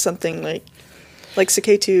 It's like something like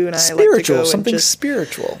Saketu and I spiritual, like to go something and just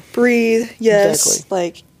spiritual. Breathe, yes, exactly.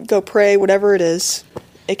 Like go pray, whatever it is.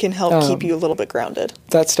 It can help keep you a little bit grounded.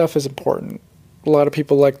 That stuff is important. A lot of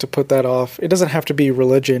people like to put that off. It doesn't have to be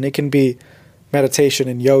religion. It can be meditation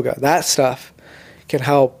and yoga. That stuff can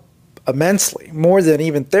help immensely, more than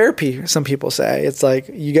even therapy. Some people say it's like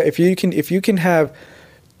if you can have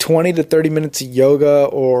 20 to 30 minutes of yoga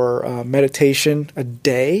or meditation a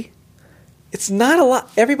day. It's not a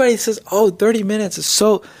lot. Everybody says, 30 minutes is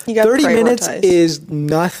so... 30 minutes is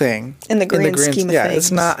nothing. In the grand scheme of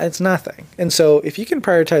things. It's nothing. And so if you can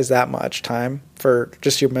prioritize that much time for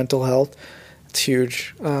just your mental health, it's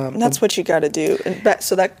huge. And that's what you got to do. And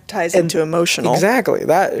so that ties into emotional. Exactly.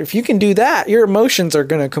 That if you can do that, your emotions are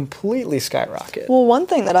going to completely skyrocket. Well, one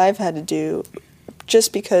thing that I've had to do,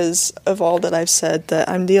 just because of all that I've said that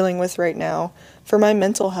I'm dealing with right now, for my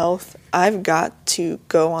mental health, I've got to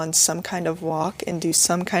go on some kind of walk and do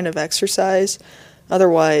some kind of exercise.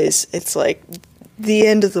 Otherwise, it's like the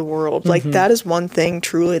end of the world. Mm-hmm. Like, that is one thing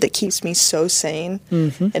truly that keeps me so sane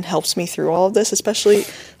and helps me through all of this. Especially,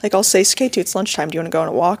 like, I'll say, Skate, it's lunchtime. Do you want to go on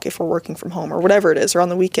a walk if we're working from home or whatever it is? Or on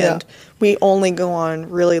the weekend, we only go on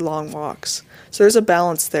really long walks. So there's a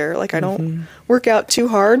balance there. Like, I don't work out too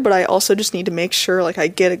hard, but I also just need to make sure, like, I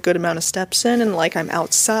get a good amount of steps in and, like, I'm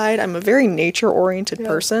outside. I'm a very nature-oriented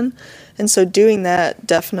person. And so doing that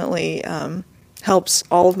definitely helps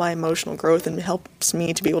all of my emotional growth and helps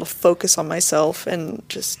me to be able to focus on myself and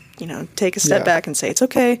just, take a step back and say, it's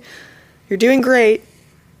okay. You're doing great.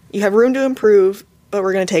 You have room to improve, but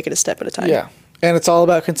we're going to take it a step at a time. Yeah. And it's all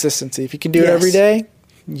about consistency. If you can do it every day,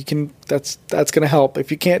 you can. That's going to help.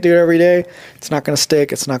 If you can't do it every day, it's not going to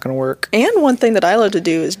stick. It's not going to work. And one thing that I love to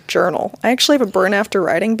do is journal. I actually have a Burn After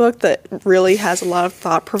Writing book that really has a lot of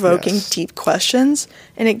thought-provoking, deep questions,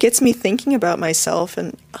 and it gets me thinking about myself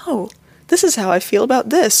and, this is how I feel about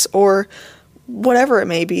this, or whatever it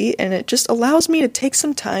may be. And it just allows me to take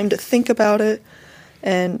some time to think about it.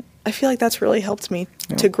 And I feel like that's really helped me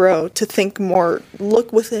to grow, to think more,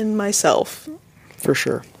 look within myself. For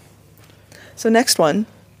sure. So next one,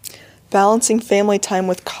 balancing family time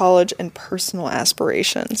with college and personal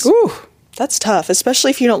aspirations. Ooh. That's tough,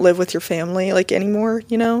 especially if you don't live with your family like anymore,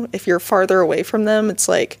 you know? If you're farther away from them, it's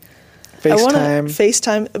like I want to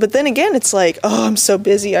FaceTime. But then again, it's like, oh, I'm so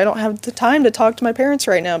busy. I don't have the time to talk to my parents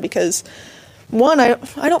right now because, one, I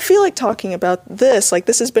don't feel like talking about this. Like,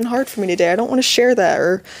 this has been hard for me today. I don't want to share that.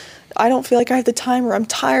 Or I don't feel like I have the time, or I'm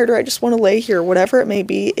tired, or I just want to lay here, whatever it may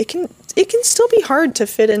be. It can still be hard to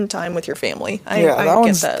fit in time with your family. I get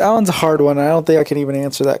that. That one's a hard one. I don't think I can even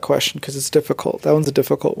answer that question because it's difficult. That one's a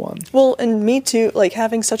difficult one. Well, and me too, like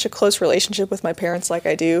having such a close relationship with my parents like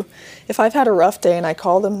I do, if I've had a rough day and I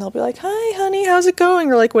call them, they'll be like, hi, honey, how's it going?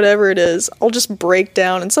 Or like whatever it is, I'll just break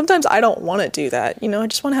down. And sometimes I don't want to do that. You know, I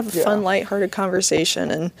just want to have a fun, lighthearted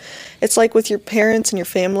conversation. And it's like with your parents and your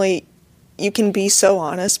family, you can be so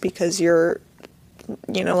honest because you're,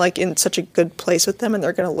 you know, like in such a good place with them and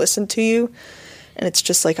they're going to listen to you. And it's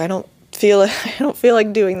just like, I don't feel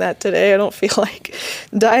like doing that today. I don't feel like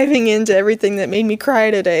diving into everything that made me cry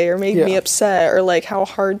today or made me upset or like how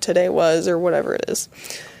hard today was or whatever it is.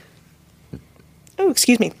 Oh,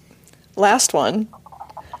 excuse me. Last one.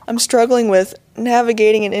 I'm struggling with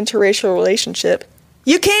navigating an interracial relationship.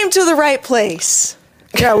 You came to the right place.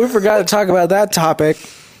 Yeah, we forgot to talk about that topic.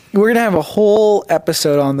 We're going to have a whole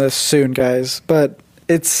episode on this soon, guys, but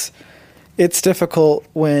it's difficult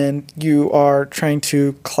when you are trying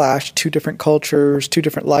to clash two different cultures, two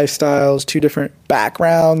different lifestyles, two different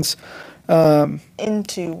backgrounds.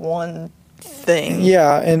 Into one thing.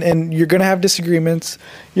 Yeah, and you're going to have disagreements.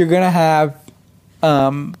 You're going to have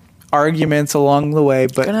arguments along the way,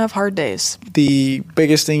 but you're going to have hard days. The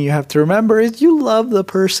biggest thing you have to remember is you love the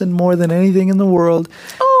person more than anything in the world.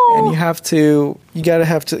 And you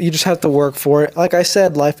just have to work for it. Like I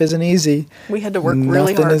said, life isn't easy. We had to work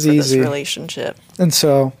really hard for this relationship. And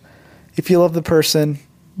so, if you love the person,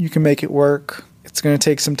 you can make it work. It's going to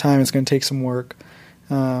take some time. It's going to take some work.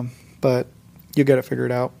 But you'll get it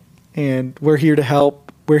figured out. And we're here to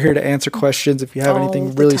help. We're here to answer questions if you have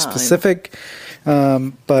anything really specific.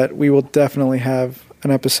 But we will definitely have an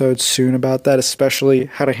episode soon about that, especially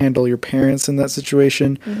how to handle your parents in that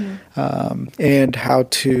situation, and how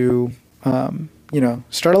to,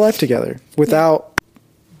 start a life together without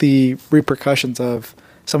the repercussions of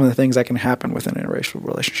some of the things that can happen within an interracial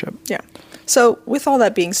relationship. Yeah. So with all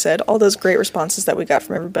that being said, all those great responses that we got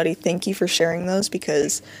from everybody, thank you for sharing those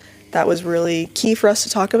because that was really key for us to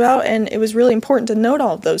talk about. And it was really important to note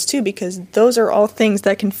all of those too, because those are all things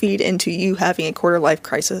that can feed into you having a quarter life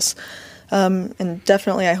crisis. And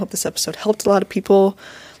definitely, I hope this episode helped a lot of people,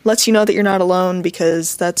 lets you know that you're not alone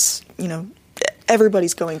because that's,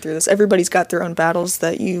 everybody's going through this. Everybody's got their own battles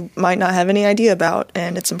that you might not have any idea about.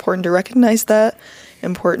 And it's important to recognize that,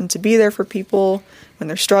 important to be there for people when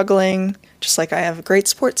they're struggling. Just like I have a great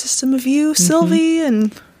support system of you, Sylvie,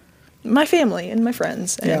 and my family and my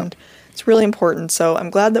friends. And it's really important. So I'm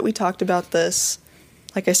glad that we talked about this.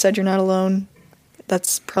 Like I said, you're not alone.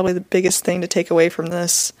 That's probably the biggest thing to take away from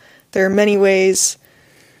this. There are many ways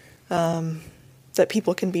that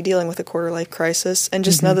people can be dealing with a quarter life crisis, and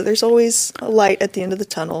just know that there's always a light at the end of the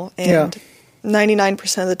tunnel, and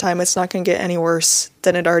 99% of the time it's not going to get any worse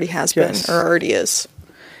than it already has been or already is.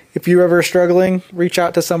 If you're ever struggling, reach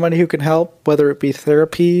out to somebody who can help, whether it be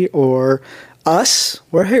therapy or us.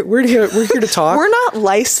 We're here to talk. We're not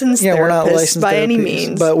licensed therapists, we're not licensed by any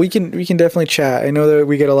means, but we can definitely chat. I know that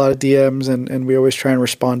we get a lot of DMs, and we always try and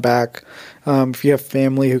respond back. If you have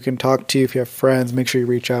family who can talk to you, if you have friends, make sure you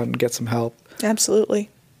reach out and get some help. Absolutely.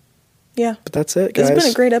 Yeah. But that's it, guys. It's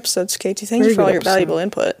been a great episode, Katie. Thank you for all your valuable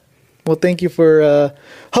input. Well, thank you for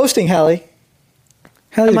hosting, Hallie.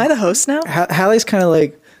 Am I the host now? Hallie's kind of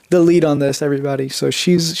like the lead on this, everybody. So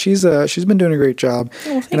she's been doing a great job.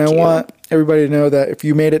 Oh, and I want everybody to know that if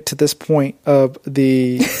you made it to this point of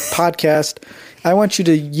the podcast, I want you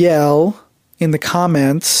to yell in the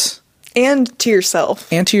comments. And to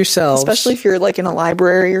yourself. Especially if you're like in a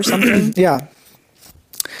library or something. Yeah.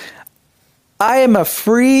 I am a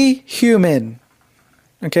free human.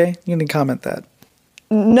 Okay? You can comment that.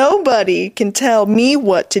 Nobody can tell me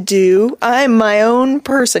what to do. I'm my own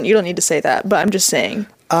person. You don't need to say that, but I'm just saying.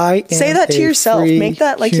 Say that to yourself. Make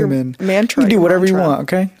that like human. Your mantra. You can do whatever you want,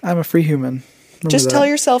 okay? I'm a free human. Just tell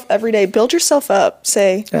yourself every day. Build yourself up.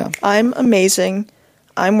 Say, I'm amazing.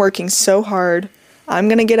 I'm working so hard. I'm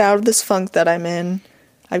going to get out of this funk that I'm in.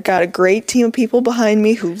 I've got a great team of people behind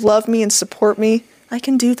me who love me and support me. I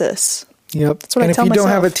can do this. Yep. That's what I tell myself. And if you don't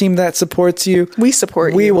have a team that supports you, we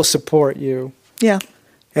support you. We will support you. Yeah.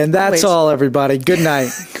 And that's Always. all, everybody. Good night.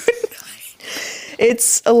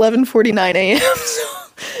 It's 11:49 a.m.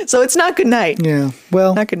 So it's not good night. Yeah.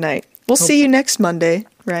 Well, Not good night. We'll see you next Monday,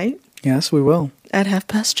 right? yes, we will. At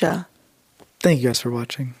 12:30. Thank you guys for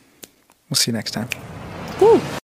watching. We'll see you next time. Woo.